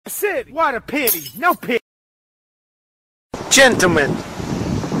City, what a pity. No pity. Gentlemen,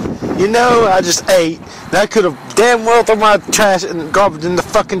 you know, I just ate, and I could have damn well thrown my trash and garbage in the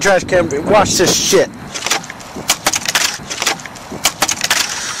fucking trash can, but watch this shit.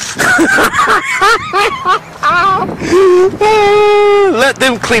 Let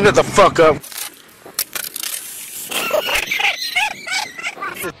them clean it the fuck up.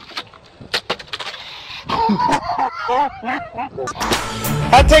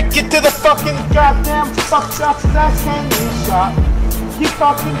 I take you to the fucking goddamn fucked up ass candy shop. You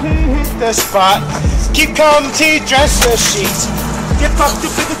fucking hit the spot. Keep coming to your dresser sheets. Get fucked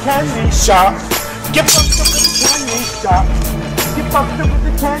up with the candy shop. Get fucked up with the candy shop. Get fucked up with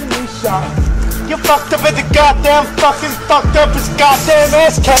the candy shop. Get fucked up with the goddamn fucking fucked up as goddamn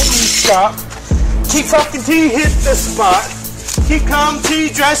ass candy shop. Keep fucking till you hit the spot. Keep coming to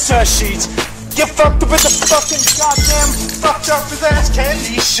your dresser sheets. Get fucked up with the fucking goddamn fucked up his ass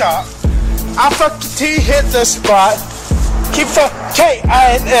candy shop. I fuck you till you hit the spot. Keep fuck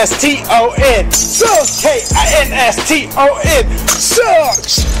Kinston. Sucks Kinston.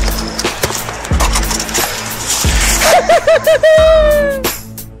 Sucks.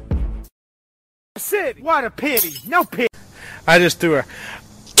 City, what a pity. No pity. I just threw a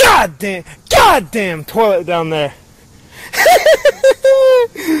goddamn toilet down there.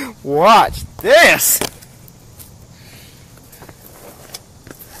 Watch this.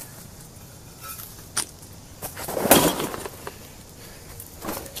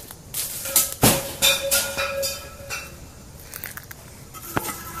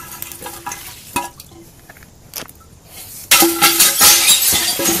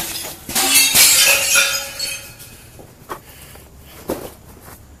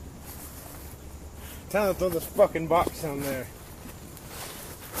 Time to throw this fucking box down there.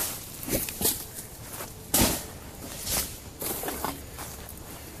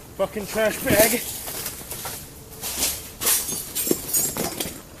 Fucking trash bag.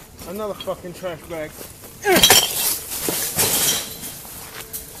 Another fucking trash bag.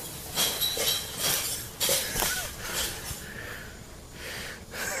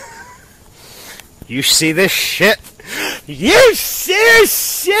 You see this shit? You see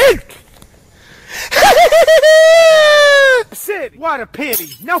this shit? City, what a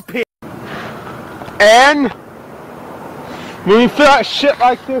pity. No pity. And when you feel like shit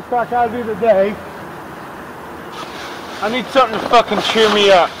like this, like I do today, I need something to fucking cheer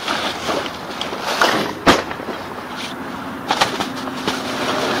me up.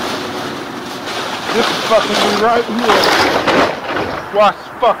 This is fucking me right here. Watch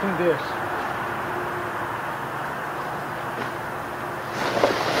fucking this.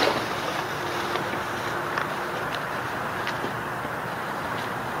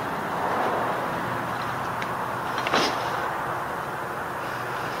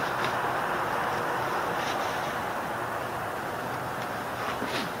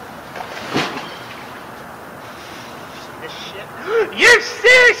 You see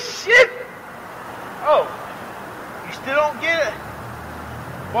this shit? Oh, you still don't get it?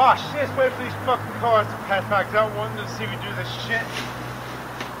 Watch this, wait for these fucking cars to pass by, because I don't want them to see me do this shit.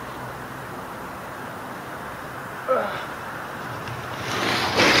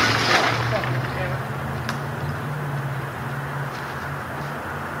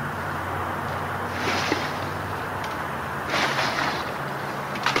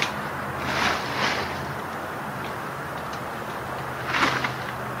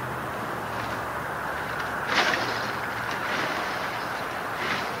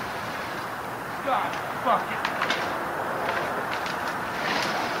 God, fuck it.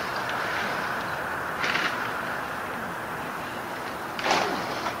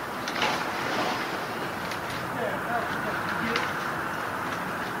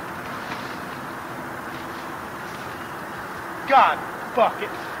 God, fuck it.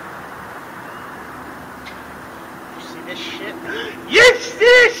 You see this shit? You see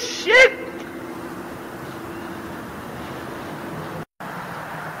this shit?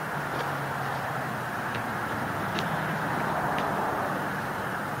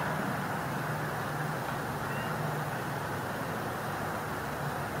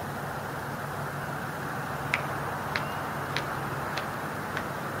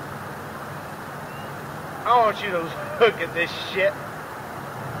 I want you to look at this shit.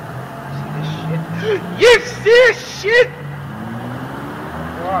 See this shit? You see this shit?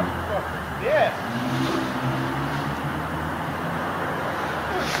 What the fuck is this?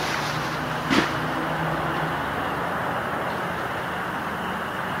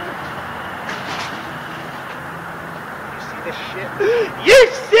 You see this shit? You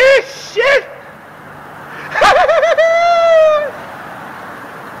see this shit?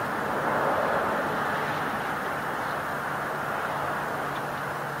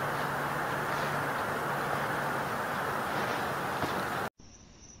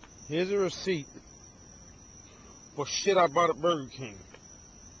 Here's a receipt for shit I bought at Burger King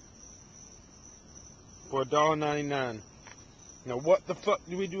for $1.99. Now what the fuck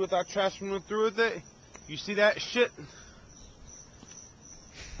do we do with our trash when we're through with it? You see that shit?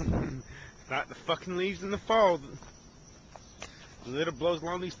 Like the fucking leaves in the fall. The litter blows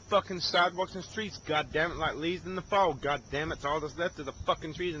along these fucking sidewalks and streets. God damn it, like leaves in the fall. God damn it, it's all that's left of the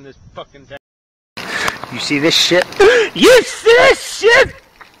fucking trees in this fucking town. You see this shit? You see this shit?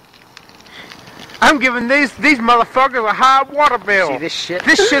 I'm giving these motherfuckers a high water bill. See this shit?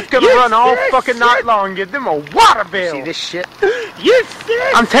 This shit's gonna run all fucking night long and give them a water bill. See this shit? You see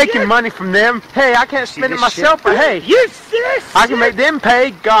this I'm taking money from them. Hey, I can't spend it myself, but hey, you see this I can make them pay.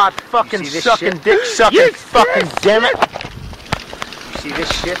 God fucking sucking, dick sucking, fucking damn it. You see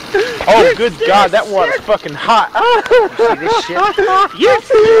this shit? Oh, good God, that water's fucking hot. You see this shit? You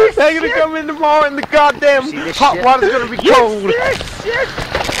see this? They're gonna come in tomorrow and the goddamn hot water's gonna be cold. You see this shit?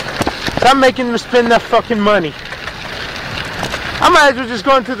 I'm making them spend that fucking money. I might as well just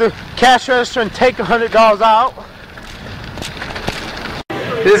go into the cash register and take $100 out.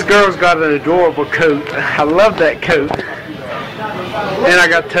 This girl's got an adorable coat. I love that coat. And I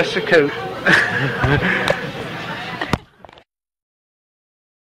got to touch the coat.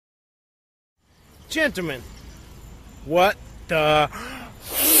 Gentlemen, what the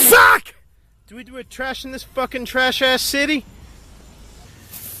fuck? Do we do a trash in this fucking trash ass city?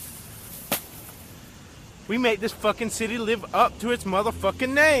 We make this fucking city live up to its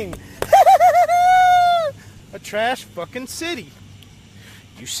motherfucking name. A trash fucking city.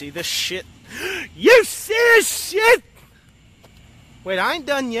 You see this shit? You see this shit? Wait, I ain't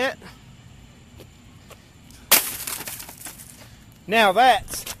done yet. Now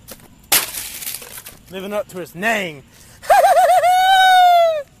that's living up to its name.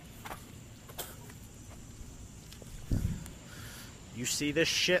 You see this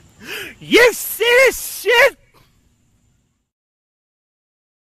shit? You see this shit?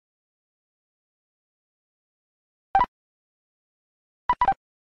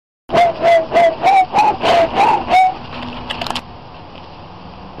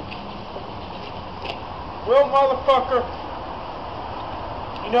 Well, motherfucker,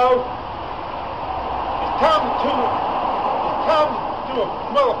 you know, it's time to do a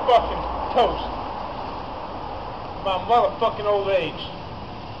motherfucking toast. My motherfucking old age.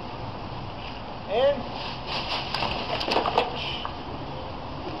 And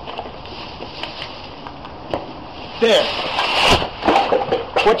there.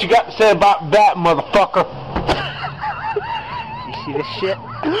 What you got to say about that, motherfucker? You see this shit?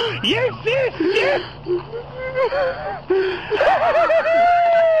 You see this shit?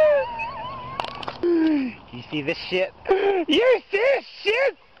 You see this shit? You see this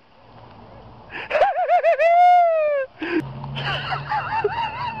shit?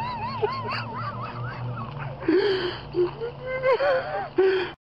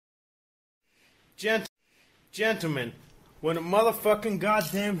 Gentlemen, when it motherfucking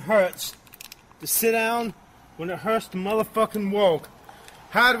goddamn hurts to sit down, when it hurts to motherfucking walk,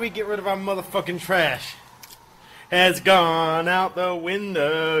 how do we get rid of our motherfucking trash? Has gone out the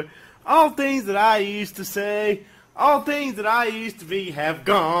window. All things that I used to say, all things that I used to be have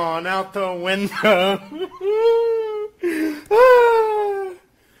gone out the window.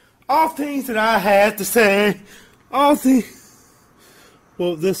 All things that I had to say, all things.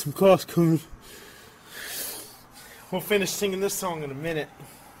 Well, there's some cost coming. We'll finish singing this song in a minute.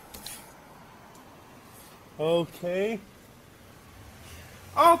 Okay.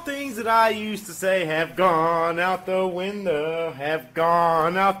 All things that I used to say have gone out the window, have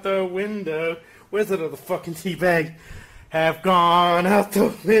gone out the window. Where's that other fucking tea bag? Have gone out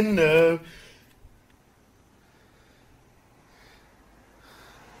the window.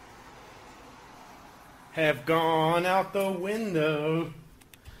 Have gone out the window.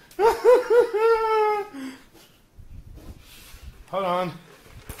 Hold on.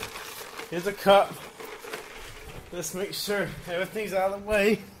 Here's a cup. Let's make sure everything's out of the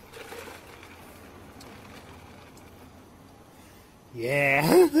way.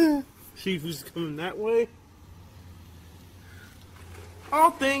 Yeah. See who's coming that way.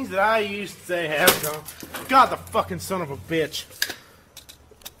 All things that I used to say have gone. God, the fucking son of a bitch.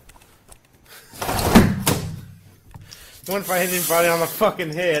 What if I hit anybody on the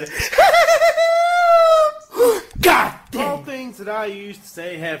fucking head? God damn. All things that I used to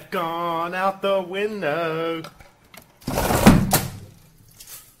say have gone out the window.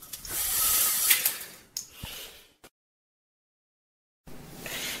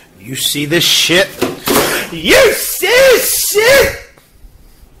 You see this shit? You see this shit?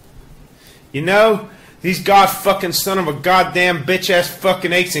 You know, These god fucking son of a goddamn bitch ass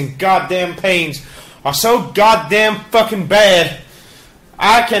fucking aches and goddamn pains are so goddamn fucking bad.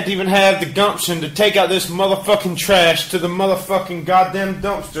 I can't even have the gumption to take out this motherfucking trash to the motherfucking goddamn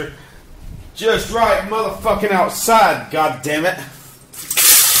dumpster. Just right motherfucking outside, goddammit.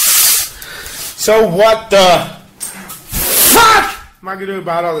 So what the fuck am I gonna do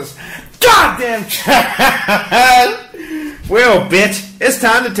about all this goddamn trash? Well, bitch, it's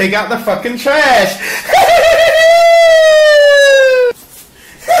time to take out the fucking trash.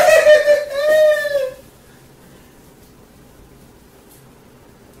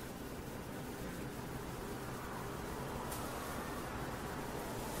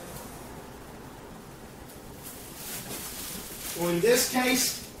 Well, in this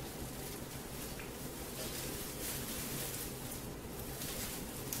case,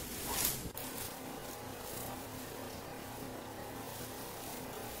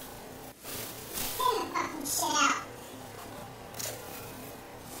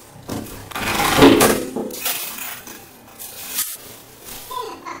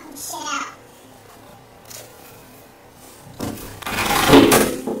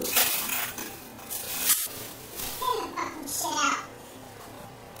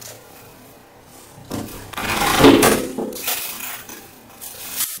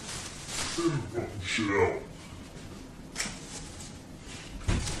 Shit out.